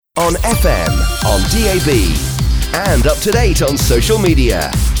On FM, on DAB, and up to date on social media.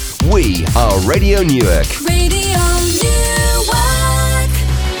 We are Radio Newark. Radio Newark.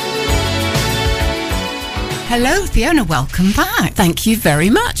 Hello, Fiona. Welcome back. Thank you very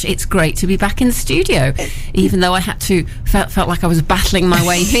much. It's great to be back in the studio, even though I felt like I was battling my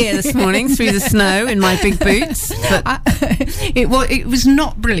way here this morning through the snow in my big boots. But it was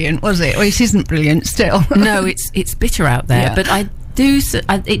not brilliant, was it? Well, it isn't brilliant still. No, it's bitter out there. Yeah. But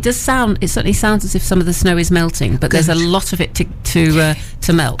it certainly sounds as if some of the snow is melting, but there's a lot of it to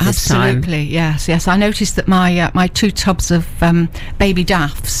melt this time. Absolutely, yes. I noticed that my 2 tubs of baby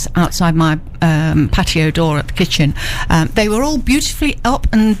daffs outside my patio door at the kitchen, they were all beautifully up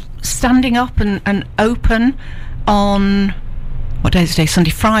and standing up and open on, what day is today?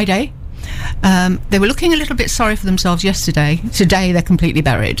 Sunday, Friday. They were looking a little bit sorry for themselves yesterday. Today they're completely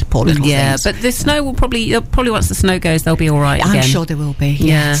buried, poor little things. Yeah, but the snow will probably once the snow goes, they'll be all right again. I'm sure they will be.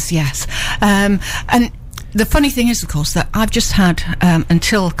 Yes. And the funny thing is, of course, that I've just had,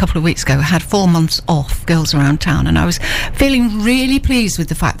 until a couple of weeks ago, had 4 months off Girls Around Town, and I was feeling really pleased with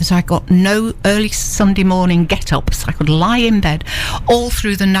the fact that I got no early Sunday morning get-up, so I could lie in bed all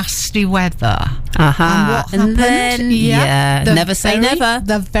through the nasty weather. Aha. And then, never say never.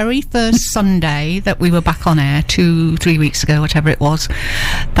 The very first Sunday that we were back on air, 2-3 weeks ago, whatever it was,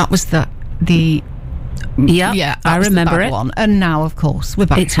 that was the I remember it. One. And now, of course, we're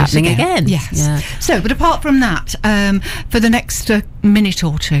back. It's happening again. Yes. Yeah. So, but apart from that, for the next minute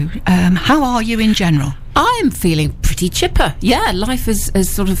or two, how are you in general? I'm feeling pretty chipper. Yeah, life has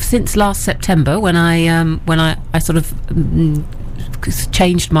sort of since last September when I sort of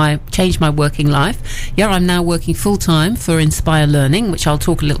changed my working life. Yeah, I'm now working full time for Inspire Learning, which I'll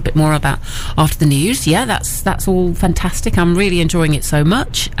talk a little bit more about after the news. Yeah, that's all fantastic. I'm really enjoying it so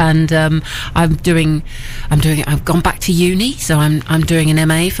much, and I've gone back to uni, so I'm doing an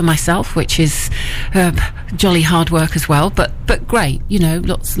MA for myself, which is jolly hard work as well, but great. You know,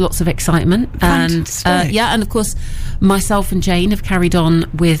 lots of excitement. Fantastic. And of course, myself and Jane have carried on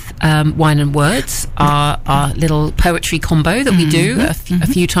with Wine and Words, our little poetry combo that we do a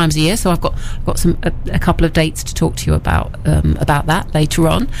few times a year. So I've got a couple of dates to talk to you about that later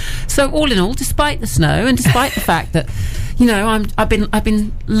on. So all in all, despite the snow and despite the fact that, you know, I've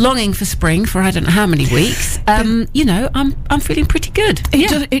been longing for spring for I don't know how many weeks. You know, I'm feeling pretty good.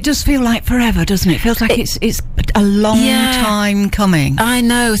 It does feel like forever, doesn't it? It feels like it's a long time coming. I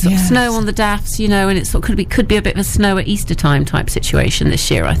know, sort of snow on the daffs, you know, and it sort of could be a bit of a snow at Easter time type situation this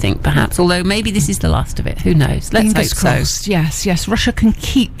year, I think, perhaps. Although maybe this is the last of it. Who knows? Let's hope crossed. So. Yes. Russia can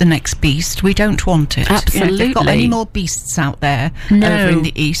keep the next beast. We don't want it. Absolutely. If they've got any more beasts out there over in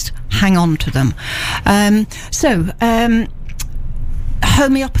the east, hang on to them.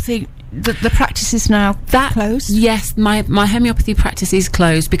 Homeopathy. The practice is now closed? Yes, my homeopathy practice is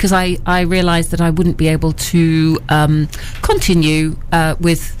closed because I realised that I wouldn't be able to continue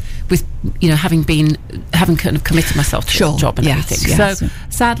with you know having kind of committed myself to the job and everything. Yes. So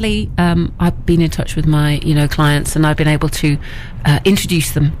sadly, I've been in touch with my clients, and I've been able to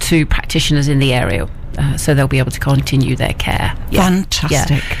introduce them to practitioners in the area. So they'll be able to continue their care.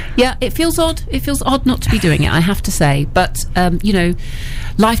 Fantastic. Yeah, it feels odd. It feels odd not to be doing it, I have to say. But, you know,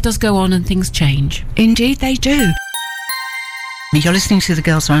 life does go on and things change. Indeed they do. You're listening to the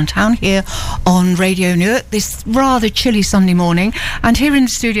Girls Around Town here on Radio Newark this rather chilly Sunday morning. And here in the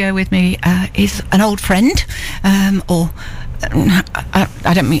studio with me is an old friend, I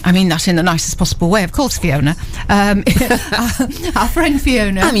mean that in the nicest possible way, of course, Fiona. Our friend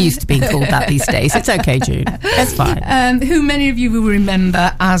Fiona. I'm used to being called that these days. It's okay, June. That's fine. Who many of you will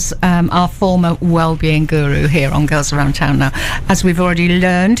remember as our former wellbeing guru here on Girls Around Town now. As we've already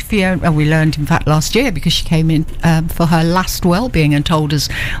learned, Fiona, we learned in fact last year because she came in for her last wellbeing and told us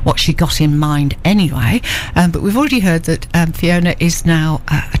what she got in mind anyway. But we've already heard that Fiona is now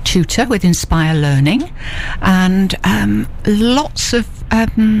a tutor with Inspire Learning, and lots of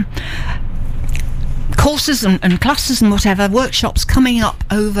courses and classes and whatever, workshops coming up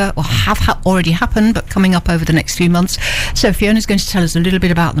over, or have already happened, but coming up over the next few months. So Fiona's going to tell us a little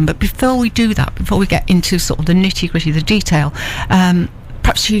bit about them. But before we do that, before we get into sort of the nitty-gritty, the detail,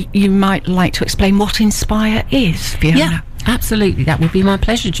 perhaps you might like to explain what Inspire is, Fiona. Yeah. Absolutely, that would be my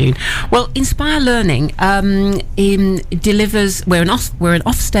pleasure, June. Well, Inspire Learning delivers. We're an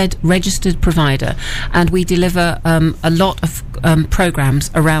Ofsted registered provider, and we deliver a lot of programmes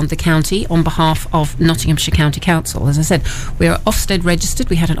around the county on behalf of Nottinghamshire County Council. As I said, we're Ofsted registered.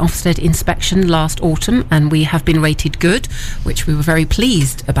 We had an Ofsted inspection last autumn, and we have been rated good, which we were very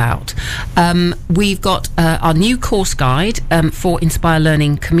pleased about. We've got our new course guide for Inspire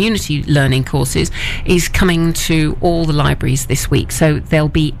Learning community learning courses is coming to all the libraries this week. So there'll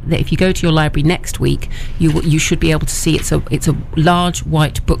be, if you go to your library next week, you should be able to see it's a large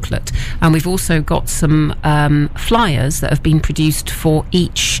white booklet, and we've also got some flyers that have been produced for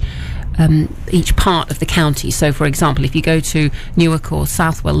each part of the county. So, for example, if you go to Newark or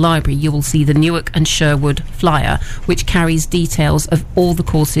Southwell Library, you will see the Newark and Sherwood flyer, which carries details of all the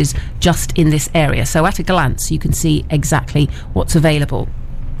courses just in this area. So at a glance, you can see exactly what's available.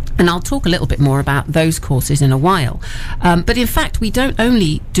 And I'll talk a little bit more about those courses in a while. But in fact, we don't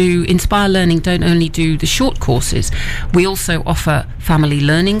only do, Inspire Learning don't only do the short courses. We also offer family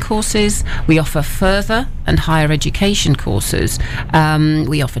learning courses. We offer further and higher education courses.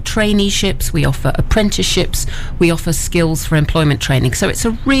 We offer traineeships. We offer apprenticeships. We offer skills for employment training. So it's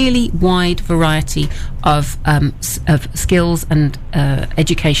a really wide variety of skills and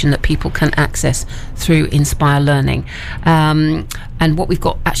education that people can access through Inspire Learning. And what we've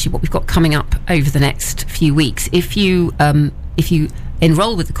got coming up over the next few weeks, if you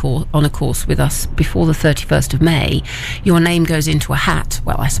enroll with on a course with us before the 31st of May, your name goes into a hat.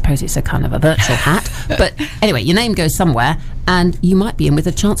 Well, I suppose it's a kind of a virtual hat, but anyway, your name goes somewhere, and you might be in with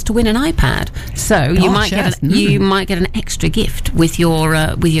a chance to win an iPad. So you might get an extra gift with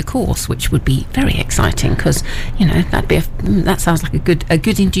your course, which would be very exciting, because that sounds like a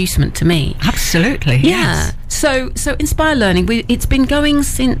good inducement to me. Absolutely. Yeah. Yes. So Inspire Learning, it's been going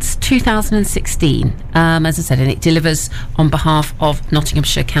since 2016, as I said, and it delivers on behalf of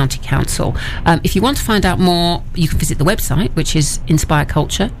Nottinghamshire County Council. If you want to find out more, you can visit the website, which is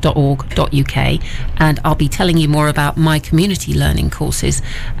inspireculture.org.uk, and I'll be telling you more about my community learning courses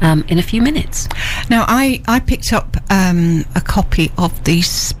in a few minutes. Now, I picked up a copy of the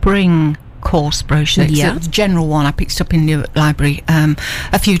spring course brochure. Yeah. It's a general one. I picked it up in Newark Library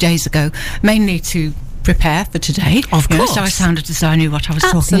a few days ago, mainly to prepare for today. Of course. So I sounded as though I knew what I was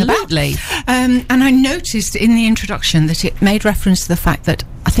talking about. Absolutely. And I noticed in the introduction that it made reference to the fact that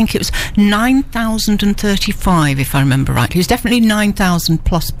I think it was 9,035, if I remember rightly. It was definitely 9,000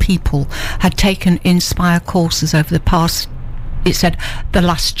 plus people had taken Inspire courses over the past, it said, the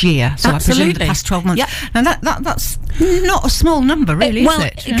last year. So Absolutely. I presume the past 12 months. Yep. And that's not a small number, really, well,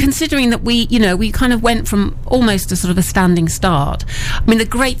 is it? Considering that we kind of went from almost a sort of a standing start. I mean, the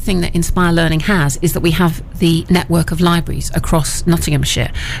great thing that Inspire Learning has is that we have the network of libraries across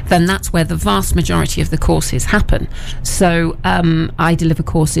Nottinghamshire. Then that's where the vast majority of the courses happen. So I deliver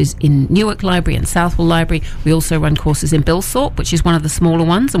courses in Newark Library and Southwell Library. We also run courses in Bilthorpe, which is one of the smaller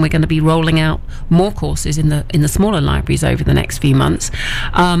ones, and we're going to be rolling out more courses in the smaller libraries over the next few months.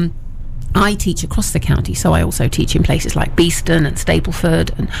 I teach across the county, so I also teach in places like Beeston and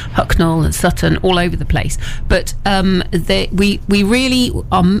Stapleford and Hucknall and Sutton, all over the place. But we really,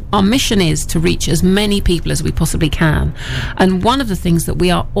 our mission is to reach as many people as we possibly can. And one of the things that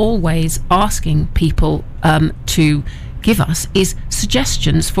we are always asking people to give us is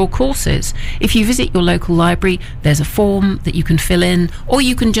suggestions for courses. If you visit your local library, there's a form that you can fill in, or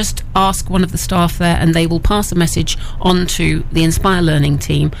you can just ask one of the staff there and they will pass a message on to the Inspire Learning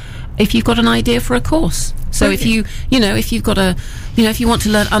team if you've got an idea for a course. So if you want to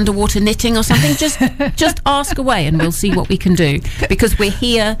learn underwater knitting or something, just ask away and we'll see what we can do, because we're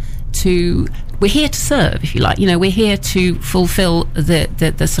here to serve, if you like. We're here to fulfil the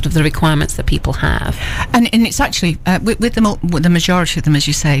sort of the requirements that people have. And it's actually with the majority of them, as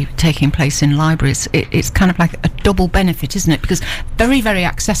you say, taking place in libraries, it's kind of like a double benefit, isn't it? Because very, very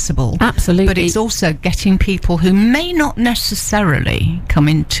accessible. Absolutely. But it's also getting people who may not necessarily come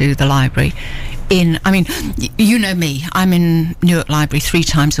into the library I mean, you know me, I'm in Newark Library 3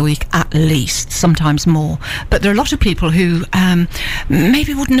 times a week at least, sometimes more. But there are a lot of people who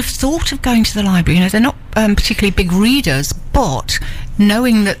maybe wouldn't have thought of going to the library. They're not particularly big readers, but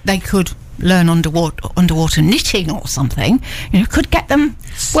knowing that they could learn underwater knitting or something, could get them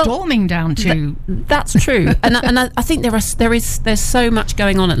storming down to. That's true, and I think there's so much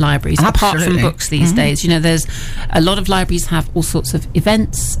going on at libraries. Absolutely. Apart from books these days. There's a lot of libraries have all sorts of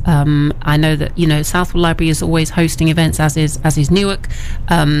events. I know that Southwell Library is always hosting events, as is Newark.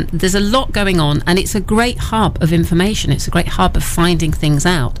 There's a lot going on, and it's a great hub of information. It's a great hub of finding things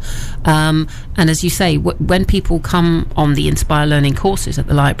out. And as you say, when people come on the Inspire Learning courses at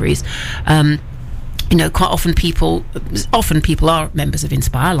the libraries, quite often people are members of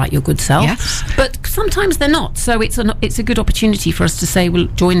Inspire, like your good self. Yes. But sometimes they're not. So it's a good opportunity for us to say, well,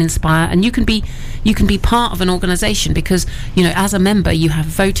 join Inspire, and you can be part of an organisation, because as a member you have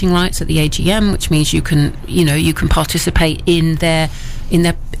voting rights at the AGM, which means you can participate in their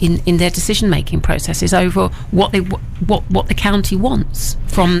decision making processes over what the county wants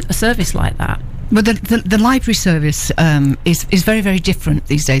from a service like that. But the library service is very, very different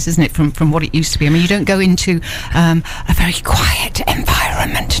these days, isn't it, from what it used to be? I mean, you don't go into a very quiet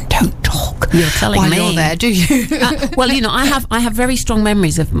environment and don't talk You're telling while me. you're there, do you? Well, I have very strong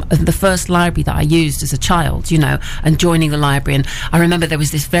memories of the first library that I used as a child, and joining the library. And I remember there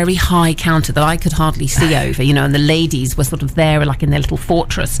was this very high counter that I could hardly see over, and the ladies were sort of there, like in their little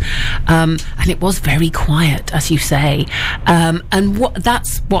fortress, and it was very quiet, as you say. And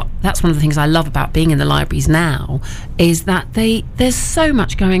that's one of the things I love about being in the libraries now, is that there's so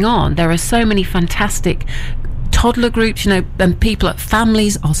much going on. There are so many fantastic toddler groups, and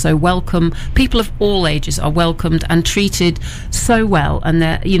families are so welcome. People of all ages are welcomed and treated so well, and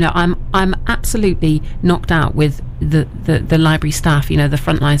I'm absolutely knocked out with the library staff, the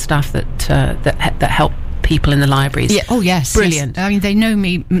frontline staff that help people in the libraries. Yeah. Oh, yes. Brilliant. Yes. I mean, they know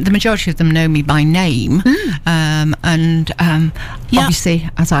me. The majority of them know me by name, and obviously,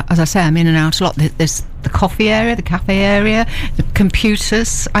 as I say, I'm in and out a lot. There's the coffee area, the cafe area, the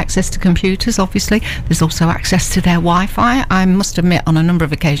computers, access to computers, obviously. There's also access to their Wi-Fi. I must admit, on a number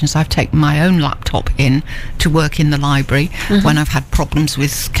of occasions, I've taken my own laptop in to work in the library when I've had problems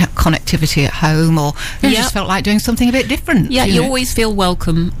with connectivity at home, or just felt like doing something a bit different. Yeah, you always feel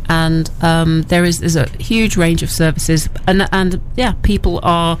welcome, and there's a huge range of services, and people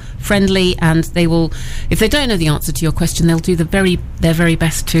are friendly, and they will, if they don't know the answer to your question, they'll do their very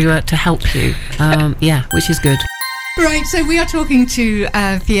best to help you. Which is good. Right, so we are talking to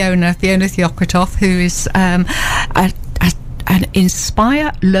Fiona Theocritoff, who is an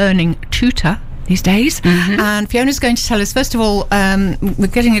Inspire learning tutor these days. And Fiona's going to tell us, first of all, we're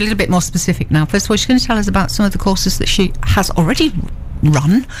getting a little bit more specific now. First of all, she's going to tell us about some of the courses that she has already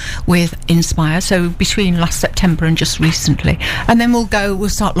run with Inspire, so between last September and just recently, and then we'll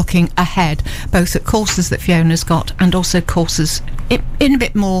start looking ahead, both at courses that Fiona's got and also courses in a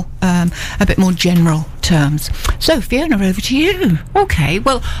bit more general terms. So Fiona, over to you. Okay,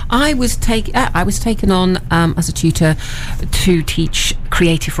 well, I was taken on as a tutor to teach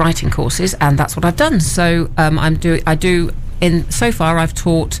creative writing courses, and that's what I've done. So so far I've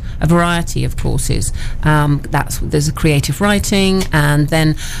taught a variety of courses. There's a creative writing, and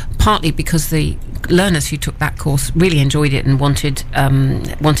then partly because the learners who took that course really enjoyed it and wanted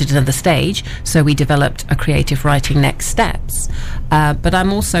another stage, so we developed a creative writing next steps. But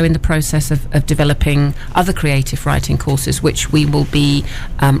I'm also in the process of developing other creative writing courses, which we will be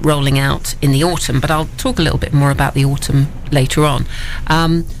rolling out in the autumn, but I'll talk a little bit more about the autumn later on.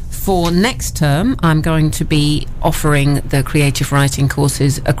 For next term, I'm going to be offering the creative writing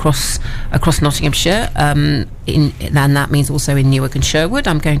courses across Nottinghamshire, and that means also in Newark and Sherwood.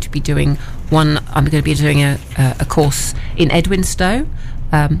 I'm going to be doing a course in Edwinstowe.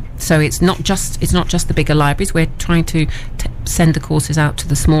 So it's not just the bigger libraries. We're trying to send the courses out to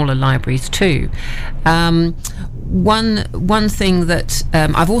the smaller libraries too. One thing that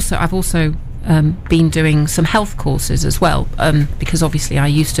I've also been doing some health courses as well, because obviously I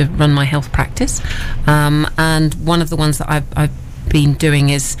used to run my health practice, and one of the ones that I've been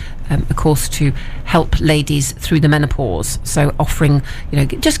doing is a course to help ladies through the menopause. So offering,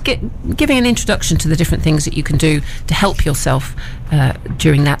 giving an introduction to the different things that you can do to help yourself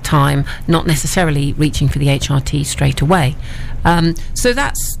during that time, not necessarily reaching for the HRT straight away. So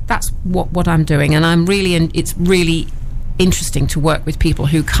that's what I'm doing, and it's really interesting to work with people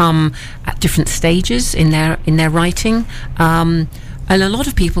who come at different stages in their writing, and a lot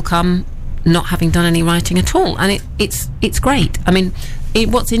of people come not having done any writing at all, and it's great. I mean,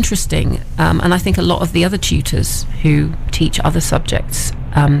 what's interesting, and I think a lot of the other tutors who teach other subjects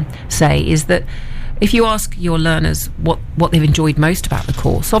say, is that if you ask your learners what they've enjoyed most about the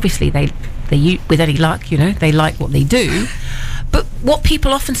course, obviously they with any luck, they like what they do. But what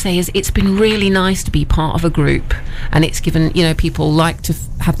people often say is it's been really nice to be part of a group, and it's given, people like to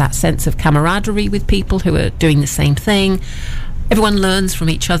have that sense of camaraderie with people who are doing the same thing. Everyone learns from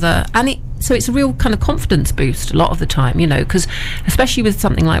each other, and so it's a real kind of confidence boost a lot of the time, because especially with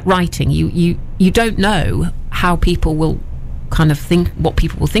something like writing, you don't know how people will kind of think, what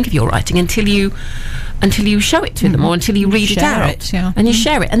people will think of your writing until you show it to them, or until you read it out and you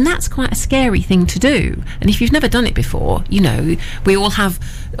share it, and that's quite a scary thing to do. And if you've never done it before, we all have,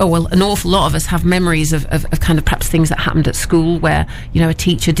 an awful lot of us have memories of kind of perhaps things that happened at school where a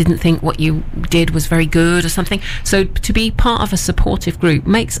teacher didn't think what you did was very good or something. So to be part of a supportive group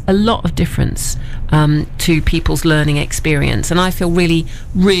makes a lot of difference to people's learning experience, and I feel really,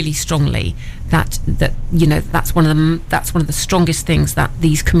 really strongly that that's one of the strongest things that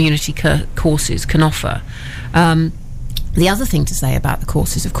these community courses can offer. The other thing to say about the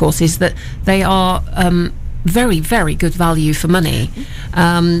courses, of course, is that they are very, very good value for money.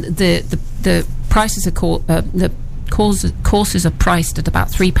 The prices are courses are priced at about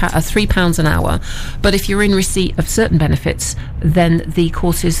 £3 an hour, but if you're in receipt of certain benefits, then the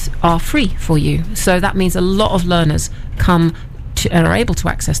courses are free for you. So that means a lot of learners are able to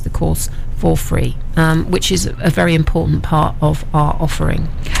access the course for free, which is a very important part of our offering.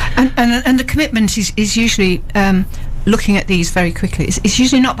 And the commitment is usually looking at these very quickly. It's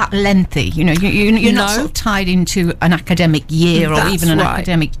usually not that lengthy. You know, you're not sort of tied into an academic year or even an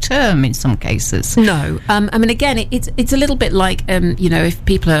academic term in some cases. No, I mean, again, it's a little bit like if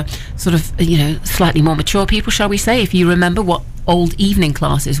people are sort of slightly more mature people, shall we say, if you remember what old evening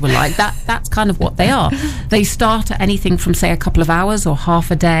classes were like, that's kind of what they are. They start at anything from, say, a couple of hours or half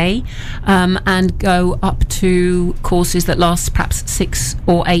a day, and go up to courses that last perhaps 6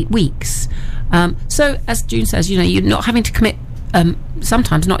 or 8 weeks. So, as June says, you're not having to commit,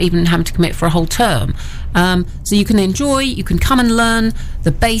 sometimes not even having to commit for a whole term. So you can come and learn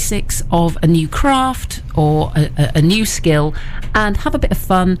the basics of a new craft or a new skill and have a bit of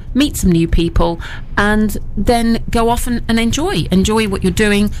fun, meet some new people, and then go off and enjoy what you're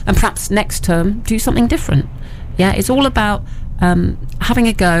doing, and perhaps next term do something different. Yeah, it's all about having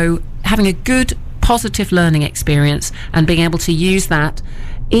a go, having a good, positive learning experience, and being able to use that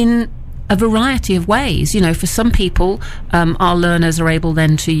in a variety of ways. For some people, our learners are able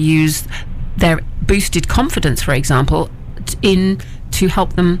then to use their boosted confidence, for example, to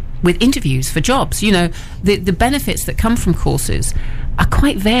help them with interviews for jobs. The benefits that come from courses are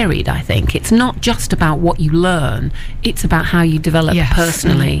quite varied, I think. It's not just about what you learn, it's about how you develop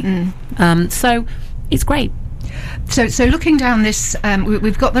personally. So it's great. So looking down this,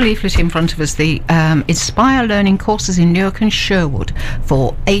 we've got the leaflet in front of us, the Inspire Learning courses in Newark and Sherwood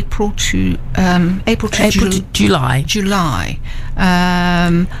for April to July.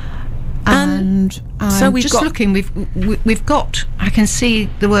 And so we've just got looking, we've got, I can see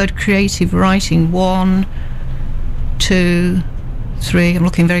the word creative writing, 1, 2, 3. I'm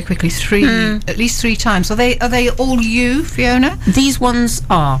looking very quickly. 3, at least 3 times. Are they all you, Fiona? These ones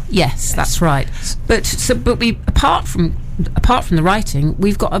are, yes, that's right. But we apart from the writing,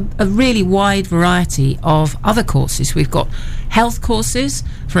 we've got a really wide variety of other courses. We've got health courses,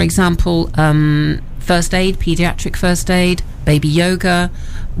 for example, first aid, pediatric first aid, baby yoga.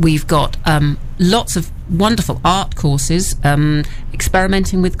 We've got lots of wonderful art courses,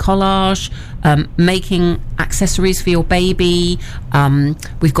 experimenting with collage, making accessories for your baby.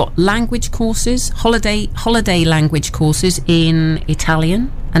 We've got language courses, holiday language courses in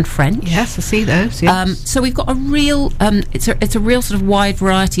Italian and French. Yes, I see those. Yes. So we've got a real it's a real sort of wide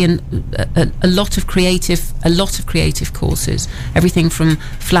variety, and a lot of creative courses. Everything from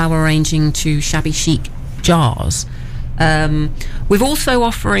flower arranging to shabby chic jars. We're also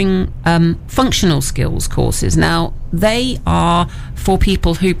offering functional skills courses. Now, they are for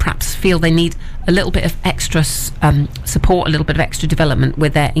people who perhaps feel they need a little bit of extra support, a little bit of extra development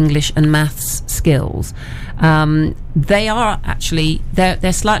with their English and maths skills. They are actually,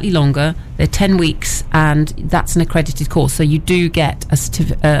 they're slightly longer. They're 10 weeks, and that's an accredited course. So you do get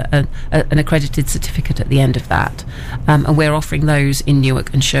an accredited certificate at the end of that. And we're offering those in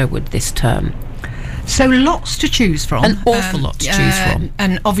Newark and Sherwood this term. So lots to choose from. An awful lot to choose from.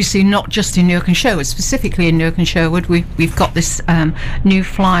 And obviously not just in Newark and Sherwood, specifically in Newark and Sherwood, we've got this new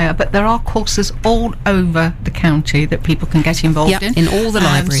flyer, but there are courses all over the county that people can get involved in all the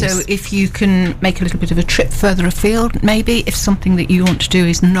libraries. So if you can make a little bit of a trip further afield, maybe if something that you want to do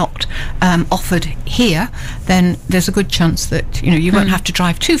is not offered here, then there's a good chance that you won't have to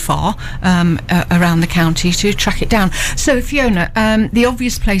drive too far around the county to track it down. So Fiona, the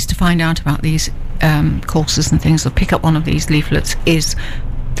obvious place to find out about these courses and things, or pick up one of these leaflets, is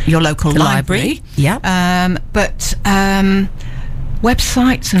your local library. Yeah. But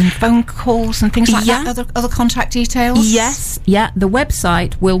websites and phone calls and things like that, other contact details? Yes. Yeah. The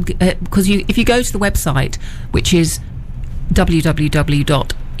website will, because if you go to the website, which is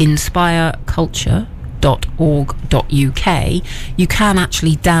www.inspireculture.org.uk, you can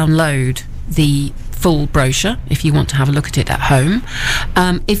actually download the full brochure if you want to have a look at it at home.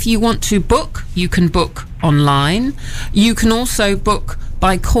 If you want to book, you can book online. You can also book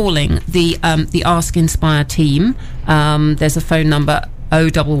by calling the Ask Inspire team. There's a phone number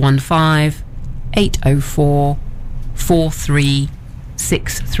 0115 804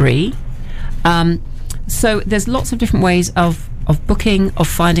 4363. So there's lots of different ways of booking, of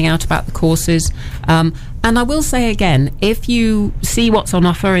finding out about the courses. And I will say again, if you see what's on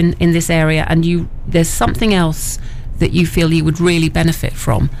offer in this area and there's something else that you feel you would really benefit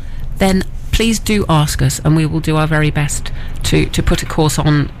from, then please do ask us, and we will do our very best to put a course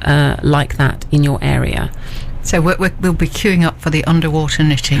on like that in your area. So we'll be queuing up for the underwater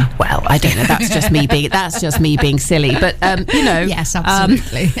knitting. Well, I don't know. That's just me being silly. But you know, Yes,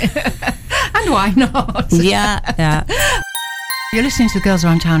 absolutely. And why not? yeah. You're listening to the Girls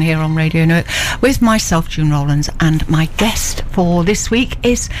Around Town here on Radio Newark with myself, June Rowlands, and my guest for this week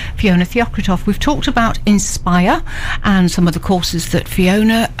is Fiona Theocritoff. We've talked about Inspire and some of the courses that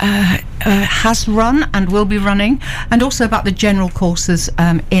Fiona has run and will be running, and also about the general courses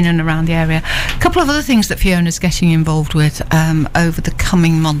in and around the area. A couple of other things that Fiona's getting involved with over the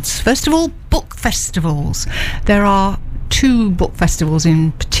coming months. First of all, book festivals. There are 2 book festivals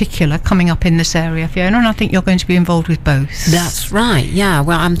in particular coming up in this area, Fiona, and I think you're going to be involved with both. That's right, yeah.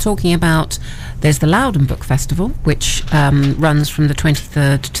 Well, I'm talking about, there's the Loudon Book Festival, which runs from the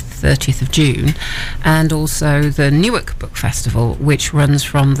 23rd to the 30th of June, and also the Newark Book Festival, which runs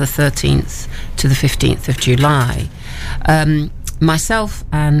from the 13th to the 15th of July. Myself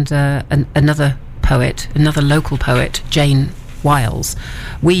and another local poet, Jane Wiles,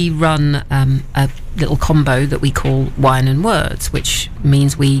 we run a little combo that we call Wine and Words, which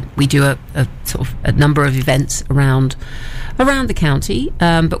means we do a sort of a number of events around the county,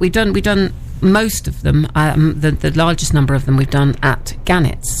 but we've done most of them, the largest number of them we've done at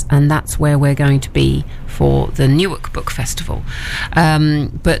Gannett's, and that's where we're going to be for the Newark Book Festival.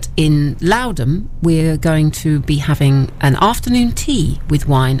 But in Loudon, we're going to be having an afternoon tea with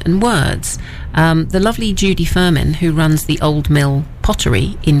Wine and Words. The lovely Judy Furman, who runs the Old Mill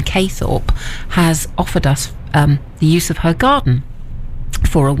Pottery in Caythorpe, has offered us the use of her garden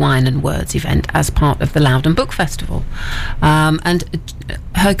for a Wine and Words event as part of the Loudon Book Festival. And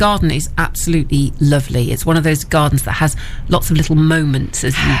her garden is absolutely lovely. It's one of those gardens that has lots of little moments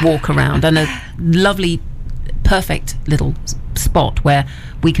as you walk around, and a lovely, perfect little spot where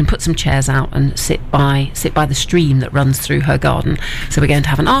we can put some chairs out and sit by the stream that runs through her garden. So we're going to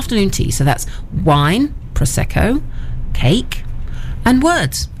have an afternoon tea. So that's wine, prosecco, cake, and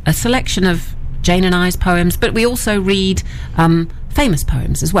words. A selection of Jane and I's poems, but we also read famous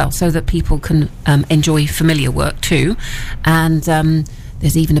poems as well, so that people can enjoy familiar work too. And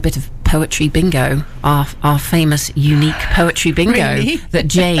there's even a bit of poetry bingo, our famous unique poetry bingo. Really? That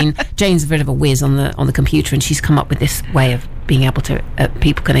Jane's a bit of a whiz on the computer, and she's come up with this way of being able to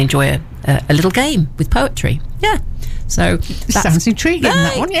people can enjoy a little game with poetry. Yeah. So that sounds intriguing,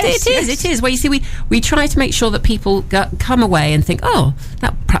 that one. Yes, it is. Well, you see, we try to make sure that people come away and think, oh,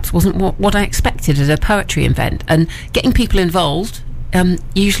 that perhaps wasn't what I expected at a poetry event. And getting people involved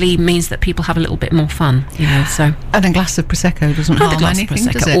usually means that people have a little bit more fun, you know. So, and a glass of prosecco doesn't harm anything,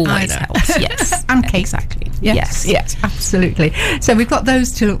 does it? Always helps. Yes, and cake. Exactly. Yes, absolutely. So we've got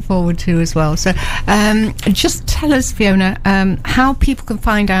those to look forward to as well. So, just tell us, Fiona, how people can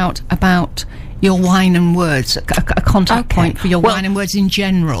find out about your Wine and Words, a contact point for your Wine and Words in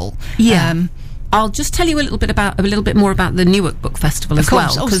general. Yeah. I'll just tell you a little bit more about the Newark Book Festival as well.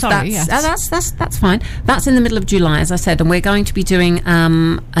 Oh, sorry, that's fine. That's in the middle of July, as I said, and we're going to be doing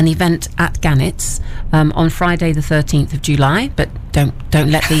an event at Gannett's on Friday the 13th of July. But don't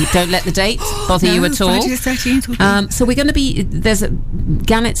let the date bother you at all. Friday the 13th. So we're going to be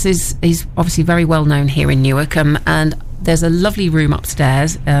Gannett's is obviously very well known here in Newark, and there's a lovely room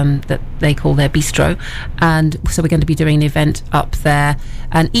upstairs that they call their bistro, and so we're going to be doing an event up there,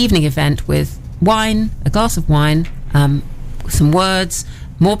 an evening event with wine, a glass of wine, some words,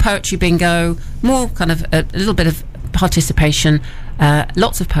 more poetry bingo, more kind of a little bit of participation,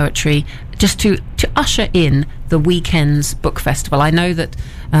 lots of poetry, just to usher in the weekend's book festival. I know that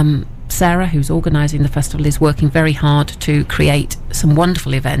Sarah, who's organising the festival, is working very hard to create some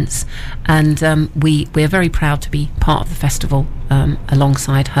wonderful events, and we're very proud to be part of the festival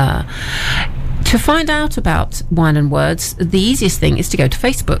alongside her. To find out about Wine and Words, the easiest thing is to go to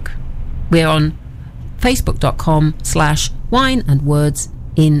Facebook. We're on facebook.com/Wine and Words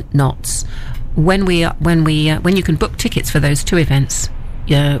in Knots. When you can book tickets for those 2 events,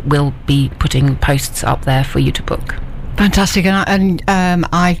 we'll be putting posts up there for you to book. Fantastic, and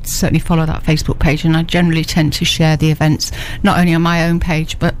I certainly follow that Facebook page, and I generally tend to share the events not only on my own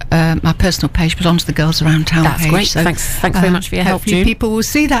page, but my personal page, but onto the Girls Around Town page. That's great. So, thanks very much for your help, June. People will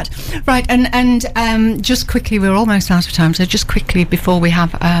see that. Right, and just quickly, we're almost out of time, so just quickly before we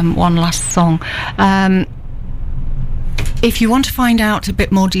have one last song. If you want to find out a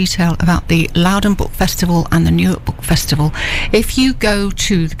bit more detail about the Loudon Book Festival and the Newark Book Festival, if you go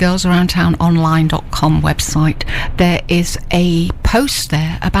to the girlsaroundtownonline.com website, there is a post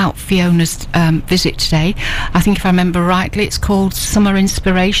there about Fiona's visit today. I think if I remember rightly, it's called Summer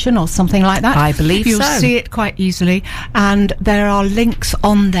Inspiration or something like that. I believe You'll see it quite easily, and there are links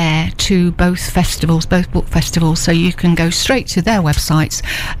on there to both book festivals, so you can go straight to their websites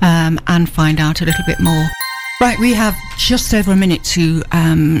and find out a little bit more. Right, we have just over a minute to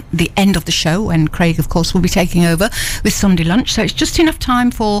the end of the show, and Craig, of course, will be taking over with Sunday Lunch. So it's just enough time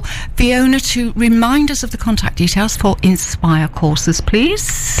for Fiona to remind us of the contact details for Inspire courses,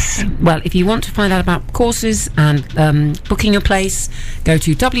 please. Well, if you want to find out about courses and booking your place, go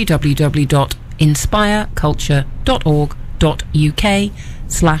to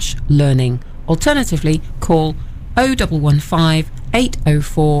www.inspireculture.org.uk/learning. Alternatively, call 0115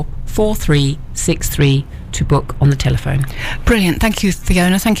 804 4363 to book on the telephone. Brilliant. Thank you,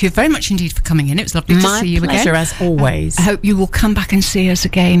 Fiona. Thank you very much indeed for coming in. It was lovely to see you again. My pleasure, as always. I hope you will come back and see us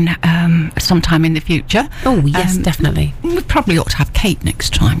again sometime in the future. Oh, yes, definitely. We probably ought to have cake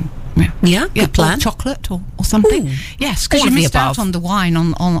next time. Yeah, good plan. Or chocolate or something. Ooh, yes, because all you of the missed out above. on the wine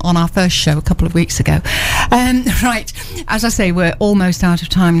on our first show a couple of weeks ago. Right, as I say, we're almost out of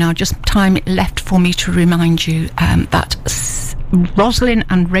time now. Just time left for me to remind you that Rosalind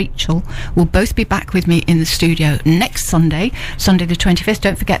and Rachel will both be back with me in the studio next Sunday, Sunday the 25th.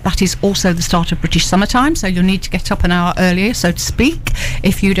 Don't forget, that is also the start of British summertime, so you'll need to get up an hour earlier, so to speak,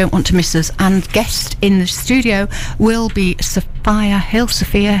 if you don't want to miss us. And guest in the studio will be Sophia Hill,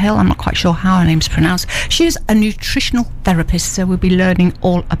 I'm not quite sure how her name's pronounced. She is a nutritional therapist, so we'll be learning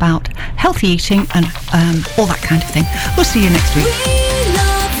all about healthy eating and all that kind of thing. We'll see you next week.